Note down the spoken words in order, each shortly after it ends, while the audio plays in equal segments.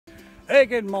Hey,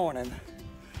 good morning.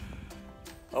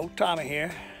 Old Tommy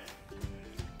here,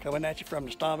 coming at you from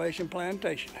the Starvation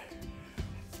Plantation.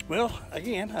 Well,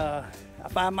 again, I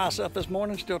find myself this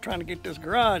morning still trying to get this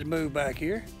garage moved back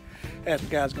here. Asked the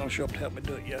guy's gonna show up to help me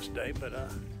do it yesterday, but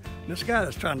this guy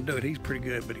that's trying to do it, he's pretty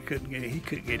good, but he couldn't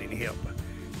get any help.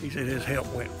 He said his help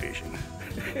went fishing.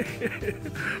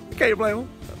 Can't blame him.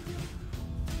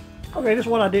 Okay, this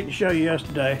is what I didn't show you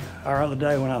yesterday, or other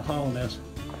day when I was hauling this.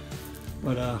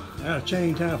 But I had a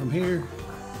chain tie from here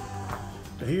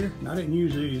to here, and I didn't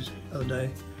use these the other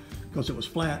day because it was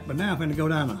flat. But now I'm going to go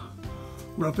down a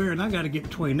rough area, and I got to get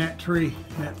between that tree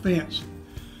and that fence.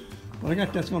 Well, I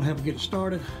got that's going to help me get it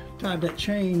started. Tied that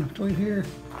chain between here,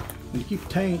 and to keep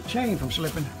the chain from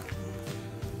slipping.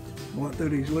 I went through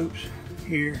these loops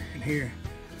here and here,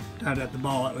 tied up the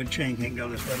ball. That way the chain can't go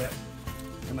this way. That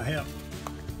and my help.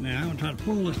 Now I'm going to try to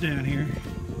pull this down here.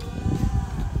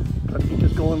 Try to get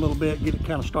this going a little bit, get it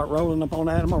kind of start rolling up on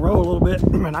that. I'm gonna roll a little bit,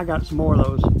 and I got some more of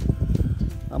those.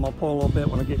 I'm gonna pull a little bit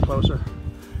when I get closer.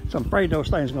 So I'm afraid those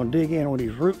things are gonna dig in where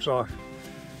these roots are.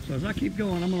 So as I keep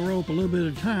going, I'm gonna roll up a little bit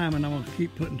at a time, and I'm gonna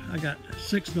keep putting, I got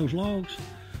 6 of those logs.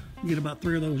 Get about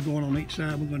 3 of those going on each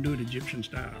side. We're gonna do it Egyptian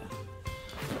style.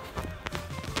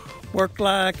 Work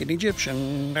like an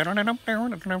Egyptian. Gotta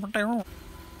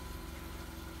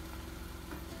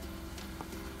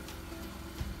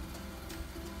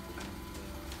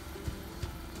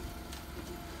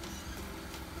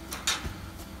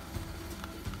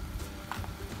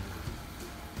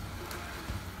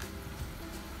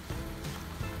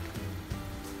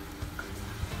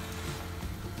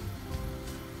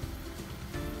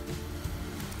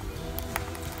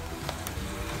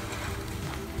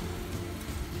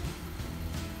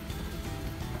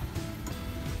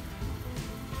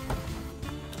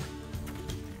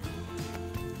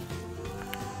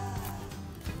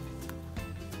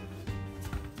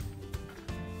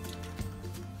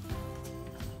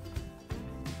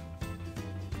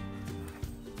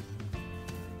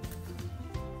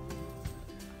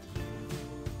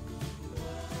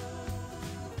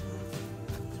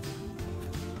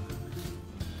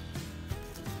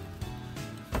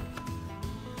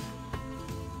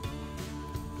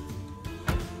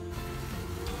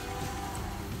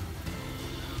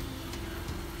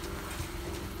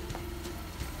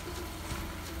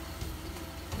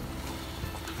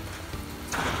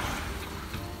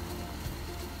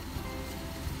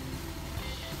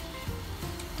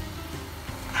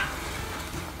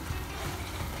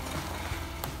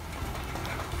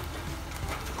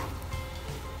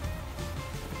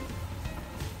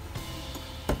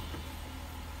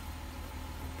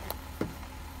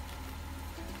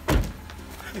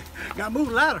move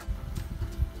the ladder.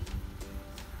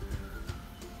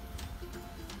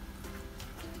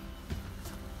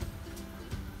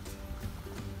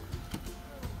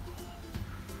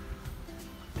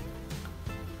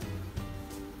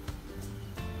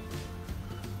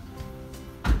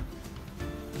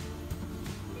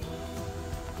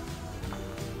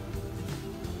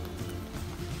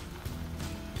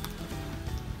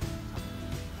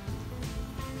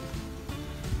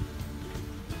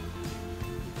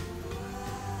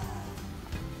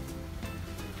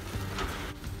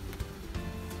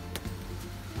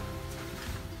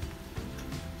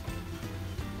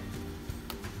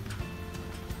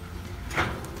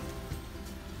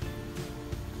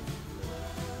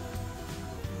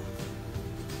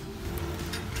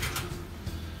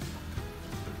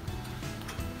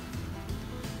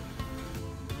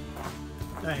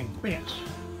 Dang fence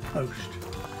post.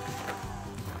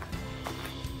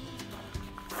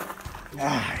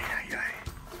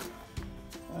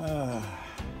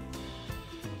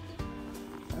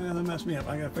 That messed me up.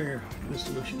 I gotta figure this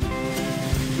solution.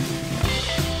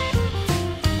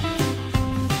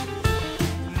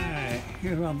 Alright,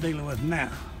 here's what I'm dealing with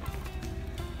now.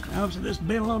 Now is this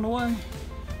bent along the way?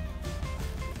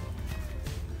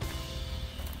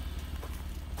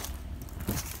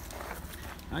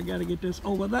 I got to get this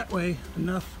over that way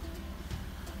enough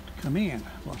to come in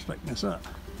while sticking this up.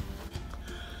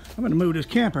 I'm going to move this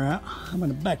camper out. I'm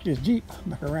going to back this Jeep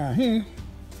back around here.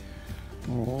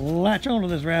 Latch onto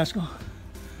this rascal.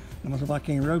 I'm going to see if I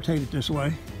can rotate it this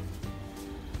way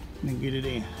and then get it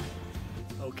in.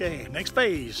 Okay, next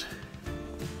phase.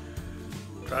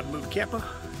 Try to move the camper.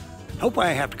 Hope I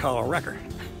ain't have to call a wrecker.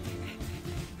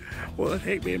 Well, it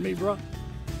ain't being me, bro.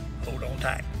 Hold on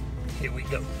tight. Here we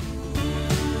go.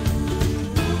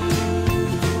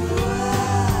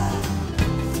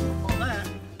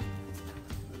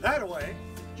 That away,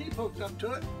 Jeep hooked up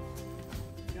to it.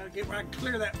 Gotta get where I can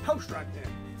clear that post right there.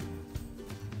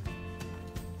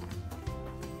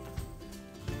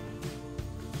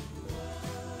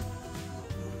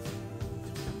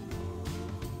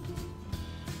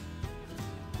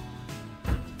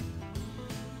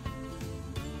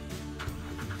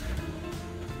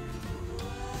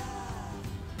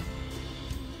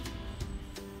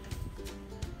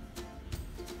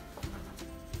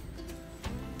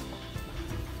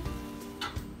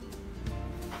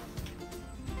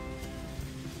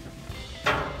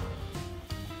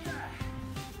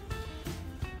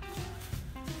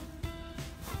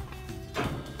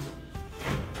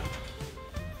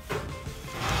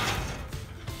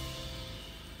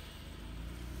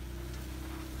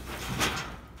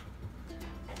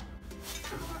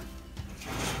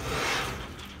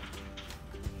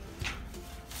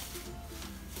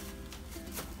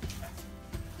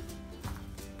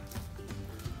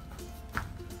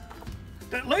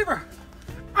 that lever.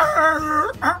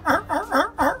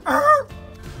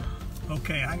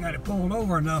 Okay, I got it pulled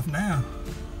over enough now.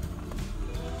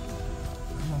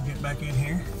 I'm gonna get back in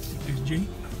here, get this Jeep.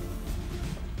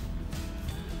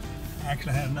 I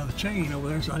actually had another chain over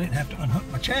there, so I didn't have to unhook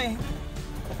my chain.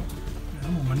 And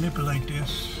I'm gonna manipulate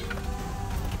this.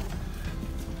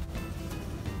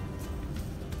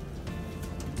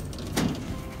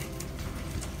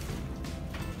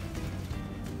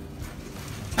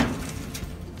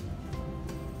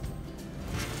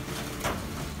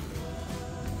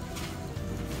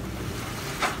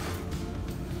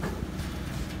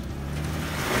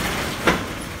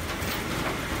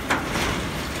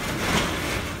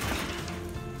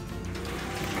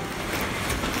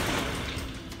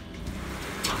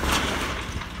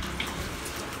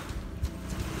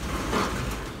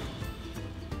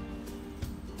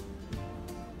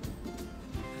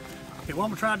 Okay, what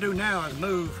I'm gonna try to do now is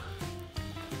move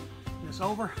this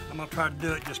over. I'm gonna try to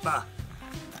do it just by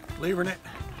levering it,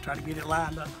 try to get it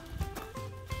lined up.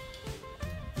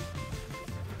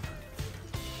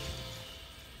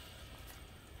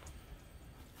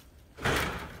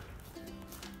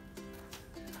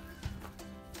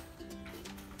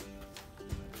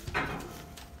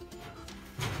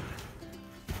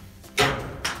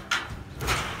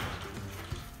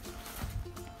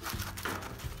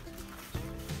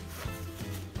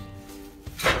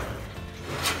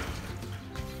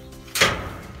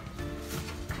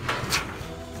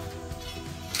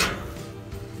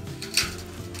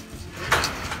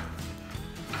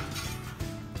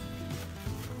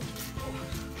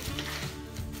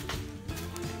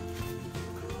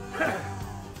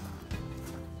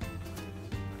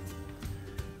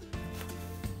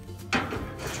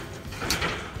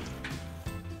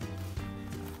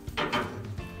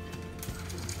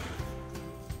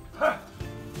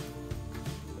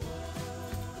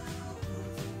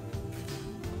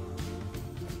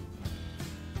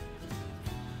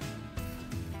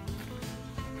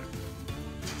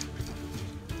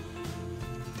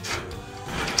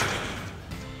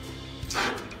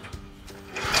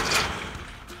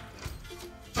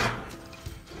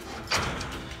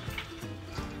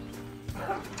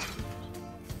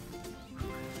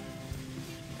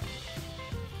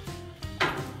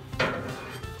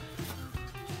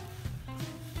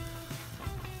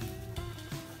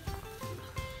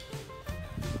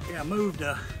 Okay, I moved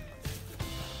the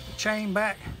chain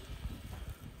back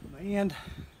from the end to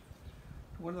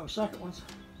one of those second ones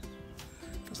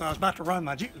because I was about to run,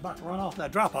 my Jeep was about to run off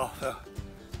that drop off. So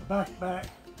I backed back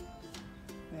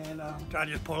and try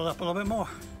to just pull it up a little bit more.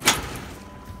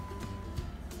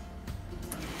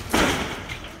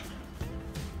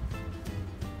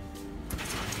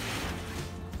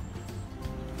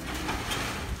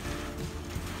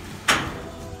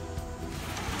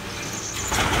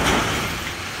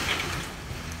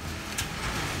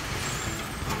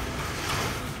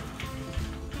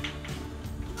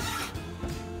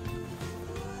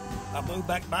 I moved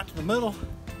back to the middle.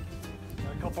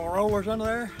 Got a couple of rollers under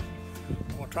there.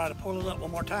 I'm gonna try to pull it up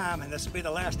one more time, and this will be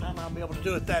the last time I'll be able to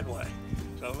do it that way.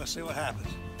 So let's see what happens.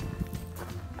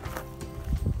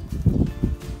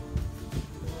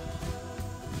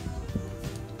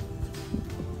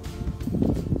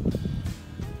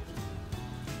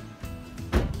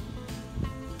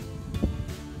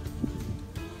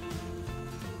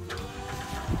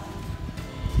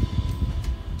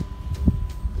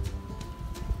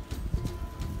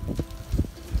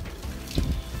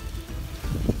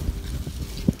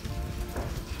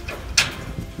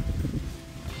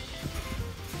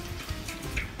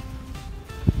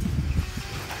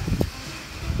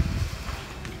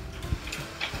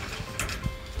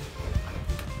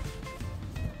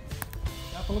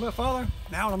 A little bit farther.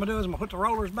 Now what I'm gonna do is I'm gonna put the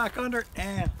rollers back under it,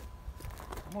 and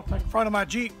I'm gonna take the front of my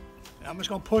Jeep and I'm just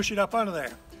gonna push it up under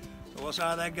there. So we'll see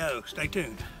how that goes. Stay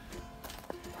tuned.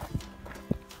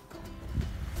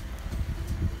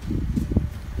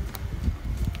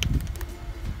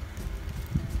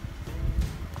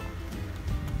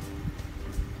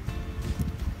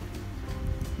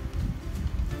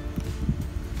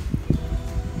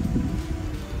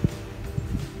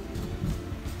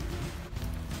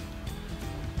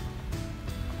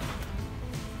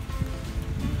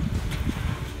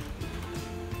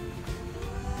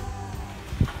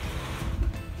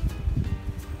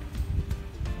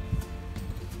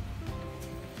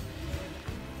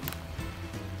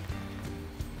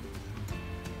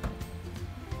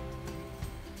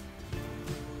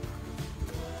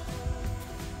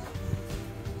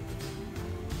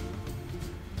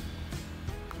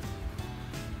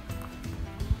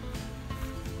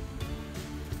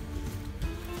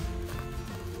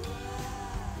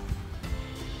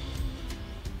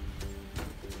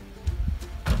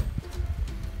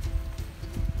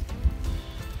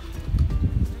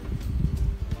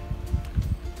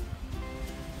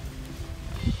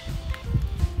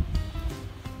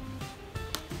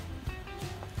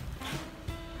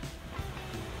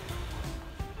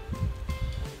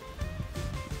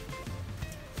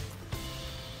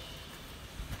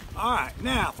 All right,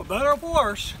 now for better or for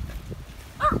worse,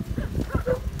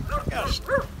 gotta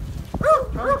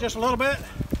turn it just a little bit,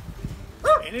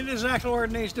 and it is exactly where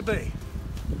it needs to be.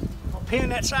 I'm gonna pin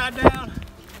that side down.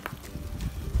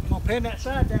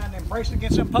 Then brace it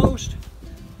against some post.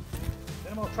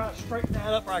 Then I'm gonna try to straighten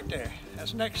that up right there.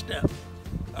 That's the next step.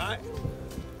 All right.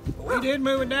 But we did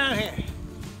move it down here.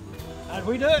 How did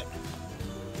we do it?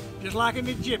 Just like an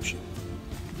Egyptian.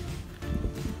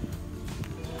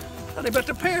 How they built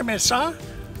the pyramids, son?